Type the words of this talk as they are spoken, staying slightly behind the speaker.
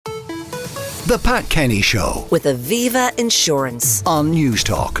The Pat Kenny Show with Aviva Insurance on News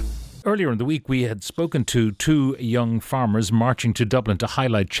Talk. Earlier in the week, we had spoken to two young farmers marching to Dublin to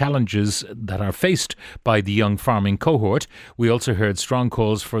highlight challenges that are faced by the young farming cohort. We also heard strong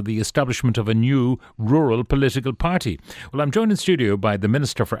calls for the establishment of a new rural political party. Well, I'm joined in studio by the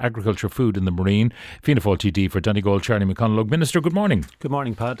Minister for Agriculture, Food and the Marine, Fianna Fáil TD for Donegal, Charlie McConalogue. Minister, good morning. Good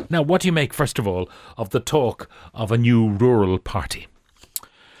morning, Pat. Now, what do you make, first of all, of the talk of a new rural party?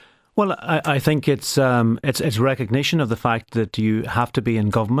 Well, I think it's recognition of the fact that you have to be in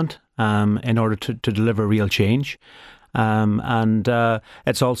government in order to deliver real change. And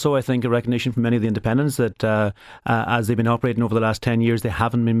it's also, I think, a recognition from many of the independents that as they've been operating over the last 10 years, they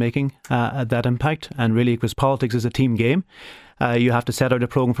haven't been making that impact. And really, because politics is a team game, you have to set out a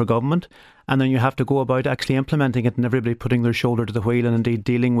programme for government, and then you have to go about actually implementing it and everybody putting their shoulder to the wheel and indeed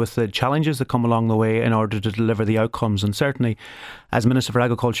dealing with the challenges that come along the way in order to deliver the outcomes. And certainly, as Minister for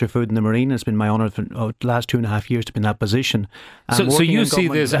Agriculture, Food and the Marine, it's been my honour for the last 2.5 years to be in that position. So you see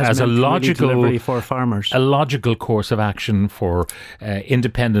this as a logical delivery for farmers, a logical course of action for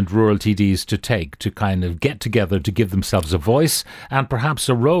independent rural TDs to take, to kind of get together to give themselves a voice and perhaps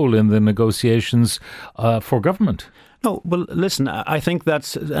a role in the negotiations for government. No, well, listen, I think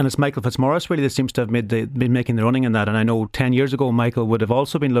that's, and it's Michael Fitzmaurice really that seems to have been making the running in that. And I know 10 years ago, Michael would have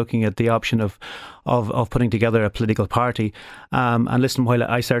also been looking at the option of putting together a political party. And listen, while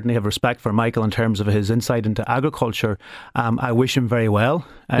I certainly have respect for Michael in terms of his insight into agriculture, I wish him very well.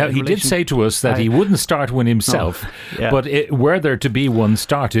 Now, he did say to us that he wouldn't start one himself, but were there to be one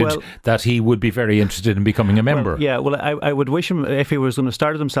started, that he would be very interested in becoming a member. I would wish him, if he was going to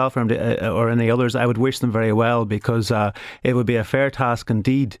start it himself or any others, I would wish them very well, because it would be a fair task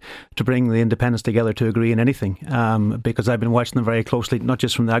indeed to bring the independents together to agree on anything, because I've been watching them very closely, not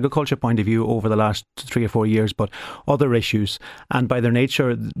just from the agriculture point of view over the last 3 or 4 years, but other issues. And by their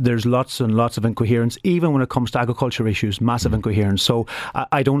nature, there's lots and lots of incoherence, even when it comes to agriculture issues, massive incoherence. So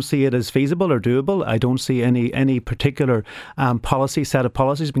I don't see it as feasible or doable. I don't see any particular set of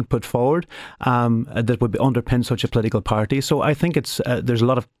policies being put forward that would underpin such a political party. So I think there's a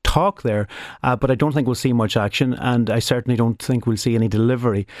lot of talk there, but I don't think we'll see much action, and I certainly don't think we'll see any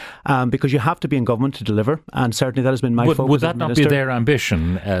delivery, because you have to be in government to deliver, and certainly that has been my focus. Would that not be their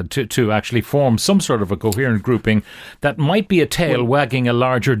ambition, to actually form some sort of a coherent grouping that might be a tail wagging a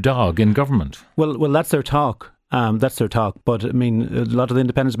larger dog in government? Well, that's their talk. That's their talk. But I mean, a lot of the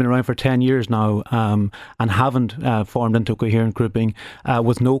independents have been around for 10 years now and haven't formed into a coherent grouping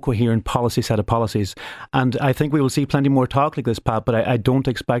with no coherent set of policies. And I think we will see plenty more talk like this, Pat, but I don't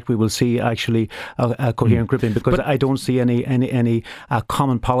expect we will see actually a coherent grouping, because I don't see any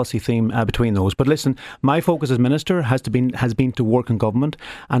common policy theme between those. But listen, my focus as Minister has been to work in government,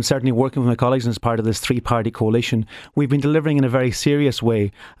 and certainly working with my colleagues as part of this three-party coalition. We've been delivering in a very serious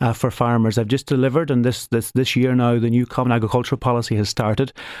way for farmers. I've just delivered, and this year now, the new Common Agricultural Policy has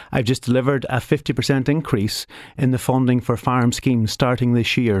started. I've just delivered a 50% increase in the funding for farm schemes starting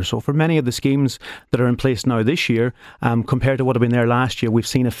this year. So for many of the schemes that are in place now this year, compared to what have been there last year, we've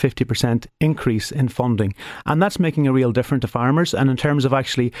seen a 50% increase in funding. And that's making a real difference to farmers. And in terms of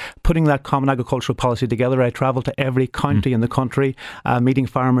actually putting that Common Agricultural Policy together, I travelled to every county in the country, meeting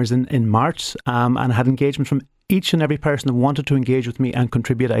farmers in March, and had engagement from each and every person that wanted to engage with me and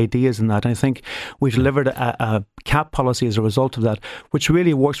contribute ideas in that. And I think we've delivered a cap policy as a result of that, which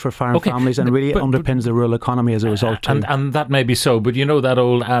really works for farm families and really underpins the rural economy as a result too. And that may be so, but you know that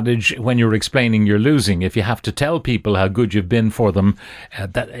old adage, when you're explaining, you're losing. If you have to tell people how good you've been for them,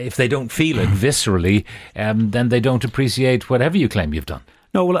 that if they don't feel it viscerally, then they don't appreciate whatever you claim you've done.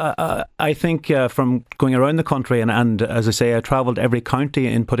 No, well, I think from going around the country, and as I say, I travelled every county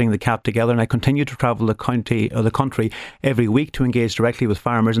in putting the CAP together, and I continue to travel the country every week to engage directly with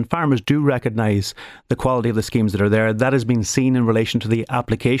farmers, and farmers do recognise the quality of the schemes that are there. That has been seen in relation to the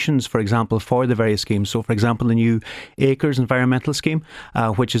applications, for example, for the various schemes. So, for example, the new Acres environmental scheme,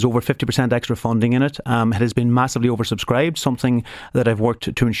 which is over 50% extra funding in it, has been massively oversubscribed, something that I've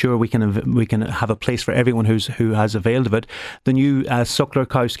worked to ensure we can have a place for everyone who has availed of it. The new suckler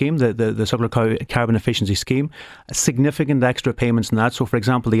cow scheme, the suckler cow carbon efficiency scheme, significant extra payments in that. So, for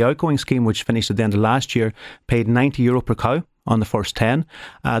example, the outgoing scheme, which finished at the end of last year, paid €90 per cow on the first 10.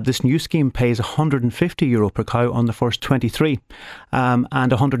 This new scheme pays €150 per cow on the first 23, and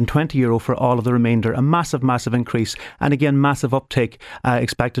 €120 for all of the remainder. A massive increase, and again, massive uptake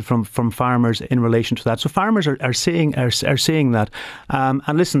expected from farmers in relation to that. So farmers are seeing that.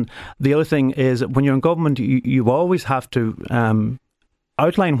 And listen, the other thing is, when you're in government, you always have to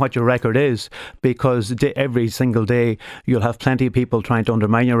outline what your record is, because every single day you'll have plenty of people trying to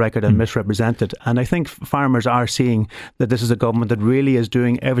undermine your record and misrepresent it. And I think farmers are seeing that this is a government that really is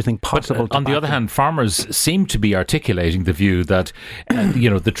doing everything possible. But on the other hand, farmers seem to be articulating the view that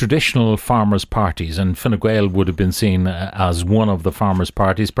the traditional farmers' parties, and Fine Gael would have been seen as one of the farmers'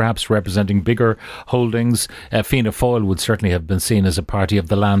 parties, perhaps representing bigger holdings. Fianna Fáil would certainly have been seen as a party of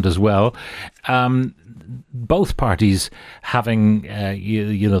the land as well. Both parties having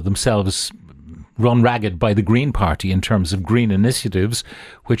themselves run ragged by the Green Party in terms of green initiatives,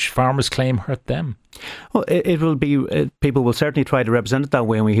 which farmers claim hurt them. Well, it will be, people will certainly try to represent it that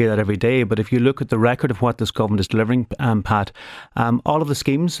way, and we hear that every day. But if you look at the record of what this government is delivering, Pat, all of the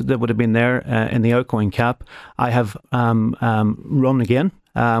schemes that would have been there in the outgoing cap, I have run again.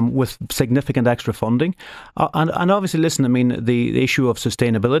 With significant extra funding. And obviously, listen, I mean, the issue of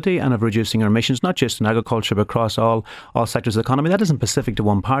sustainability and of reducing our emissions, not just in agriculture, but across all sectors of the economy, that isn't specific to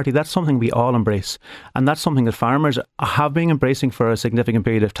one party. That's something we all embrace. And that's something that farmers have been embracing for a significant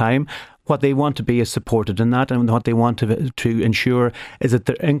period of time. What they want to be is supported in that, and what they want to ensure is that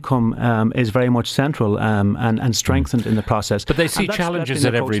their income is very much central and strengthened in the process. But they see challenges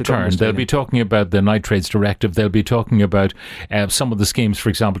at every turn. They'll be talking about the Nitrates Directive. They'll be talking about some of the schemes, for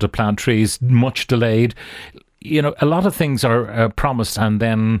example, to plant trees, much delayed. A lot of things are promised, and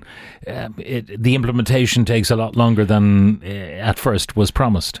then the implementation takes a lot longer than at first was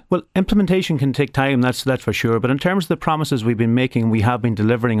promised. Well, implementation can take time, that's for sure. But in terms of the promises we've been making, we have been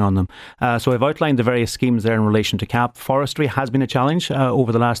delivering on them. So I've outlined the various schemes there in relation to CAP. Forestry has been a challenge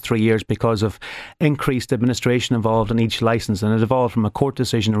over the last 3 years because of increased administration involved in each licence, and it evolved from a court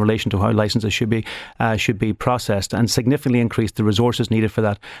decision in relation to how licences should be processed, and significantly increased the resources needed for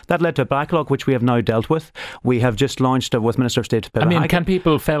that. That led to a backlog, which we have now dealt with. We have just launched with Minister of State. Can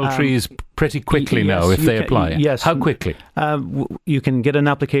people fell trees pretty quickly now if they apply? Yes. How quickly? You can get an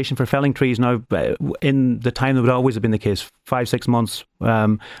application for felling trees now in the time that would always have been the case, 5-6 months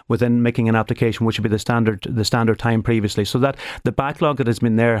within making an application, which would be the standard time previously. So that the backlog that has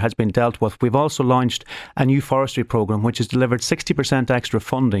been there has been dealt with. We've also launched a new forestry programme, which has delivered 60% extra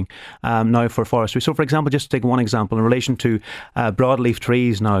funding now for forestry. So, for example, just to take one example, in relation to broadleaf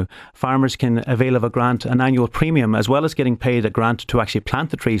trees now, farmers can avail of a grant, an annual premium, as well as getting paid a grant to actually plant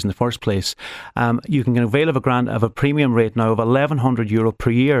the trees in the first place. You can avail of a grant of a premium rate now of €1,100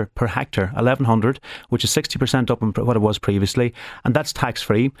 per year per hectare, 1,100, which is 60% up from what it was previously, and that's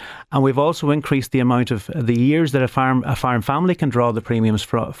tax-free. And we've also increased the amount of the years that a farm family can draw the premiums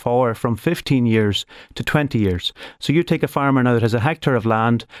for from 15 years to 20 years. So you take a farmer now that has a hectare of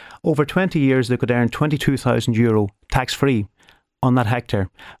land, over 20 years they could earn €22,000 tax-free on that hectare.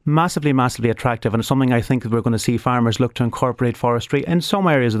 Massively, massively attractive, and it's something I think that we're going to see farmers look to incorporate forestry in some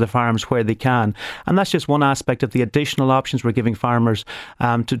areas of the farms where they can. And that's just one aspect of the additional options we're giving farmers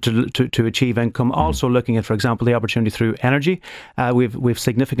to achieve income. Also looking at, for example, the opportunity through energy. We've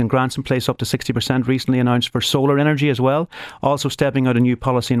significant grants in place, up to 60% recently announced for solar energy as well. Also stepping out a new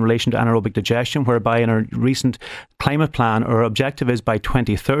policy in relation to anaerobic digestion, whereby in our recent climate plan, our objective is by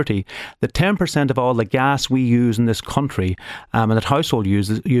 2030 that 10% of all the gas we use in this country and that household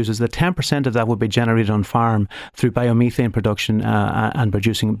uses, that 10% of that would be generated on farm through biomethane production and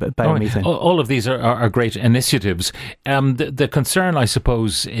producing biomethane. All of these are great initiatives. The concern, I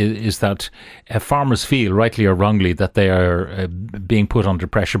suppose, is that farmers feel, rightly or wrongly, that they are being put under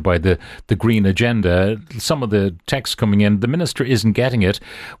pressure by the green agenda. Some of the text coming in, the minister isn't getting it.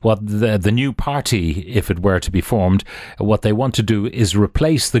 What the new party, if it were to be formed, what they want to do is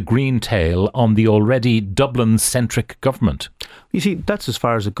replace the green tail on the already Dublin-centric government. You see, that's as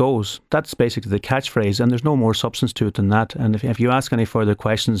far as it goes. That's basically the catchphrase, and there's no more substance to it than that. And if you ask any further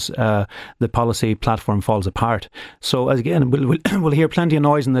questions, the policy platform falls apart. So, as again, we'll hear plenty of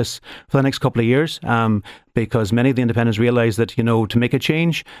noise in this for the next couple of years. Because many of the independents realise that, to make a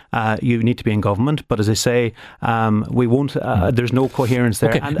change, you need to be in government. But as I say, we won't, there's no coherence there.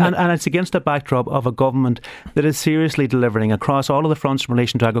 Okay. And it's against the backdrop of a government that is seriously delivering across all of the fronts in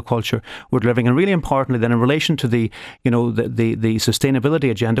relation to agriculture. We're delivering, and really importantly then in relation to the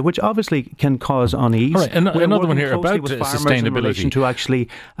sustainability agenda, which obviously can cause unease. All right, another one here about sustainability. In relation to actually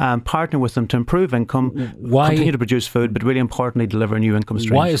partner with them to improve income, continue to produce food, but really importantly deliver new income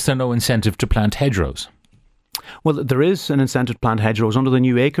streams. Why is there no incentive to plant hedgerows? Well, there is an incentive to plant hedgerows under the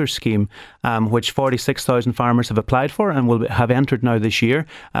new acres scheme, which 46,000 farmers have applied for and will have entered now this year,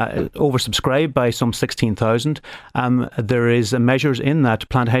 oversubscribed by some 16,000. There is measures in that to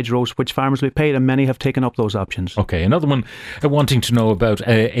plant hedgerows which farmers will be paid, and many have taken up those options. Okay, another one wanting to know about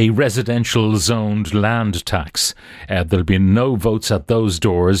a residential zoned land tax. There'll be no votes at those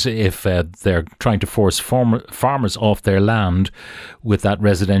doors if they're trying to force farmers off their land with that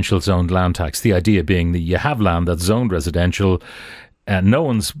residential zoned land tax. The idea being that you have land that's zoned residential and no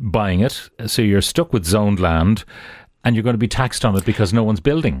one's buying it, so you're stuck with zoned land and you're going to be taxed on it because no one's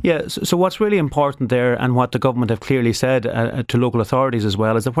building. Yeah, so what's really important there, and what the government have clearly said to local authorities as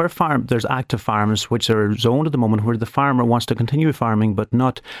well, is that where there's active farms which are zoned at the moment, where the farmer wants to continue farming but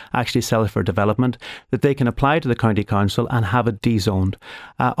not actually sell it for development, that they can apply to the county council and have it dezoned.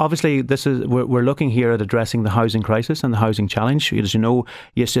 Obviously, we're looking here at addressing the housing crisis and the housing challenge. As you know,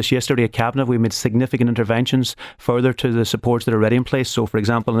 just yesterday at Cabinet we made significant interventions further to the supports that are already in place. So, for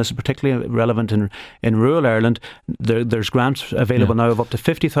example, and this is particularly relevant in rural Ireland, there's grants available now of up to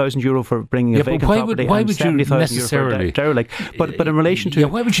 €50,000 for bringing a vacant property. Why would you necessarily? But in relation to...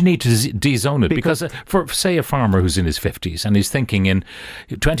 why would you need to dezone it? Because for, say, a farmer who's in his 50s and he's thinking in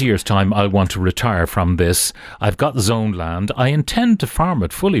 20 years' time, I want to retire from this. I've got zoned land. I intend to farm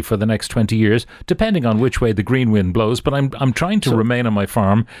it fully for the next 20 years, depending on which way the green wind blows. But I'm trying to remain on my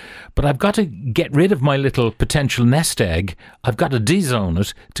farm. But I've got to get rid of my little potential nest egg. I've got to dezone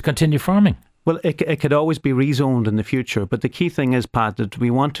it to continue farming. Well, it could always be rezoned in the future, but the key thing is, Pat, that we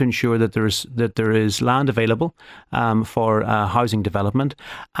want to ensure that there is land available for housing development,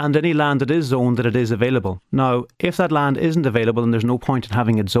 and any land that is zoned, that it is available. Now, if that land isn't available, then there's no point in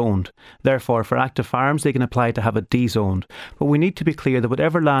having it zoned. Therefore, for active farms, they can apply to have it dezoned. But we need to be clear that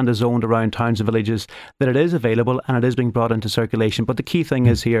whatever land is zoned around towns and villages, that it is available and it is being brought into circulation. But the key thing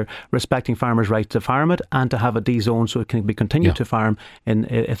is here respecting farmers' right to farm it and to have it dezoned so it can be continued to farm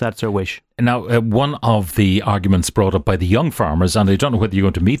if that's their wish. Now, one of the arguments brought up by the young farmers, and I don't know whether you're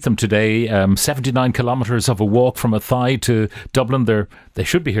going to meet them today, 79 kilometres of a walk from Athy to Dublin. They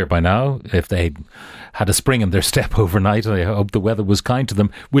should be here by now if they had a spring in their step overnight. I hope the weather was kind to them.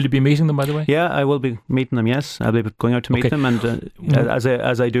 Will you be meeting them, by the way? Yeah, I will be meeting them, yes. I'll be going out to meet them, and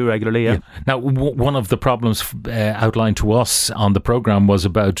as I do regularly, yeah. Now, one of the problems outlined to us on the programme was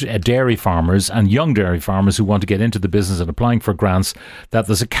about dairy farmers and young dairy farmers who want to get into the business and applying for grants, that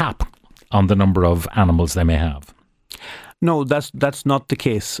there's a cap on the number of animals they may have. No, that's not the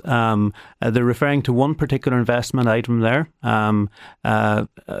case. They're referring to one particular investment item there. I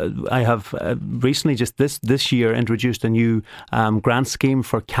have recently, just this year, introduced a new grant scheme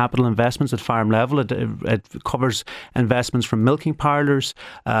for capital investments at farm level. It covers investments from milking parlours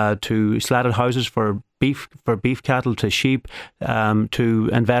to slatted houses for beef cattle, to sheep, to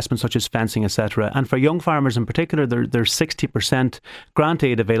investments such as fencing, etc. And for young farmers in particular, there's 60% grant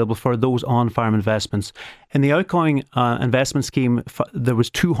aid available for those on-farm investments. In the outgoing investment scheme, there was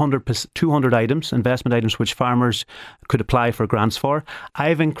 200 investment items which farmers could apply for grants for.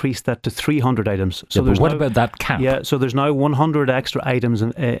 I've increased that to 300 items. So but what about that cap? Yeah, so there's now 100 extra items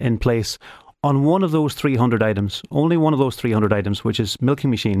in place. On one of those 300 items, only one of those 300 items, which is milking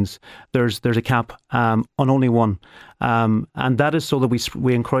machines, there's a cap on only one. And that is so that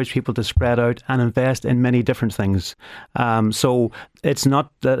we encourage people to spread out and invest in many different things. So it's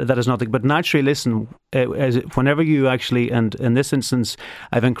not that is nothing. But naturally, listen, whenever you actually, and in this instance,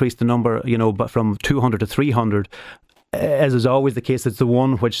 I've increased the number, but from 200 to 300. As is always the case, it's the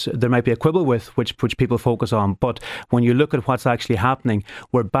one which there might be a quibble with, which people focus on. But when you look at what's actually happening,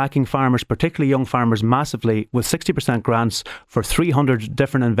 we're backing farmers, particularly young farmers, massively with 60% grants for 300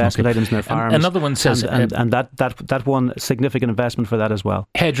 different investment items in their farms. Another one says, and that one significant investment for that as well.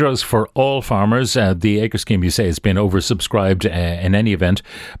 Hedgerows for all farmers. The acre scheme, you say, has been oversubscribed in any event.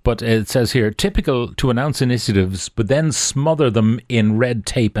 But it says here, typical to announce initiatives, but then smother them in red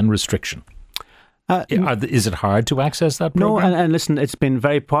tape and restriction. Is it hard to access that program? No, and listen, it's been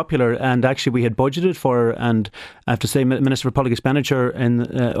very popular, and actually we had budgeted for, and I have to say, Minister for Public Expenditure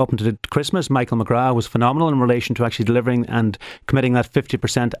up until Christmas, Michael McGrath, was phenomenal in relation to actually delivering and committing that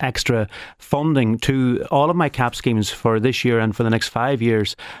 50% extra funding to all of my CAP schemes for this year and for the next 5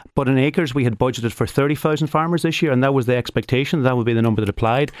 years. But in acres, we had budgeted for 30,000 farmers this year, and that was the expectation. That would be the number that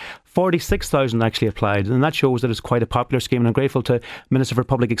applied. 46,000 actually applied, and that shows that it's quite a popular scheme, and I'm grateful to Minister for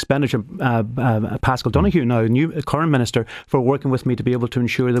Public Expenditure, Pascal Donoghue, now new current minister, for working with me to be able to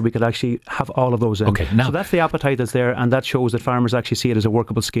ensure that we could actually have all of those in. Okay, now, so that's the appetite that's there, and that shows that farmers actually see it as a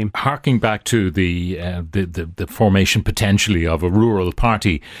workable scheme. Harking back to the formation potentially of a rural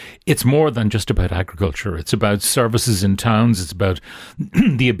party, it's more than just about agriculture. It's about services in towns. It's about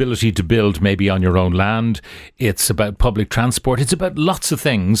the ability to build maybe on your own land. It's about public transport. It's about lots of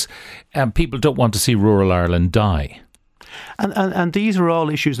things. People don't want to see rural Ireland die. And these are all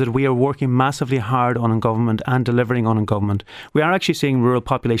issues that we are working massively hard on in government and delivering on in government. We are actually seeing rural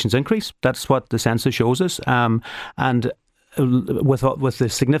populations increase. That's what the census shows us. And with the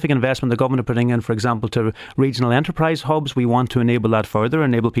significant investment the government are putting in, for example, to regional enterprise hubs, we want to enable that further,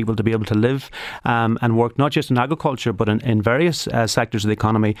 enable people to be able to live and work not just in agriculture but in various sectors of the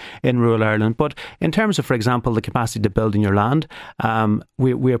economy in rural Ireland. But in terms of, for example, the capacity to build in your land,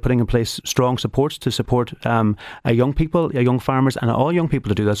 we are putting in place strong supports to support young people, young farmers and all young people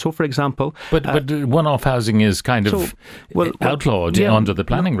to do that. So, for example... But one-off housing is kind of outlawed under the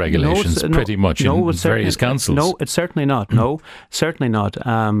planning regulations pretty much in various councils. No, it's certainly not. No, certainly not.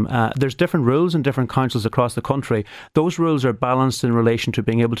 There's different rules in different councils across the country. Those rules are balanced in relation to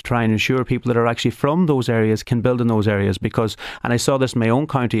being able to try and ensure people that are actually from those areas can build in those areas. Because, and I saw this in my own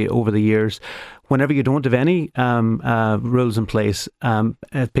county over the years, whenever you don't have any rules in place,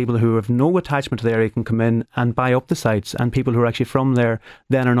 people who have no attachment to the area can come in and buy up the sites, and people who are actually from there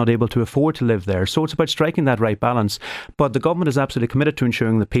then are not able to afford to live there. So it's about striking that right balance. But the government is absolutely committed to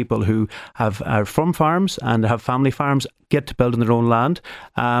ensuring that people who are from farms and have family farms get to build on their own land.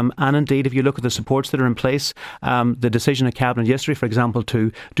 And indeed, if you look at the supports that are in place, the decision of Cabinet yesterday, for example,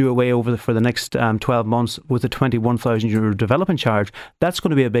 to do away for the next 12 months with the €21,000 development charge, that's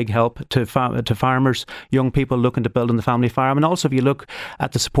going to be a big help to farmers, young people looking to build on the family farm. And also, if you look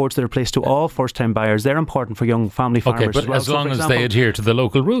at the supports that are placed to all first-time buyers, they're important for young family farmers. Okay, but as long as they adhere to the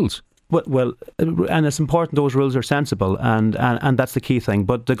local rules. Well, and it's important those rules are sensible, and that's the key thing.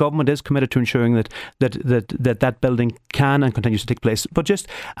 But the government is committed to ensuring that building can and continues to take place. But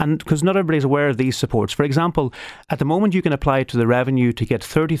because not everybody is aware of these supports. For example, at the moment you can apply to the revenue to get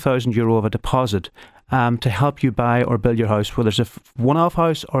 €30,000 of a deposit to help you buy or build your house, whether it's a one-off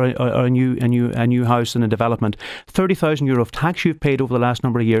house or a new house in a development. €30,000 of tax you've paid over the last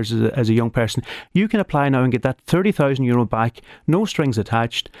number of years as a young person, you can apply now and get that €30,000 back, no strings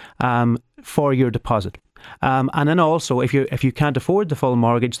attached, for your deposit. And then also, if you can't afford the full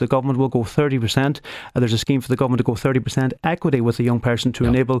mortgage, the government will go 30%. There's a scheme for the government to go 30% equity with the young person to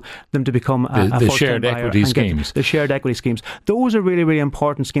enable them to become a shared equity schemes. The shared equity schemes. Those are really, really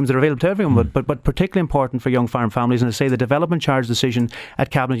important schemes that are available to everyone, but particularly important for young farm families. And I say the development charge decision at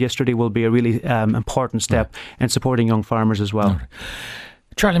Cabinet yesterday will be a really important step in supporting young farmers as well.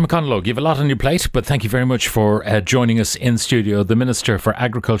 Charlie McConalogue, you have a lot on your plate, but thank you very much for joining us in studio. The Minister for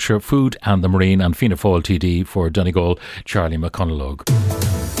Agriculture, Food and the Marine, and Fianna Fáil TD for Donegal, Charlie McConalogue.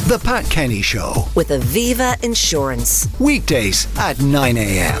 The Pat Kenny Show with Aviva Insurance. Weekdays at 9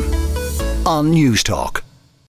 a.m. on News Talk.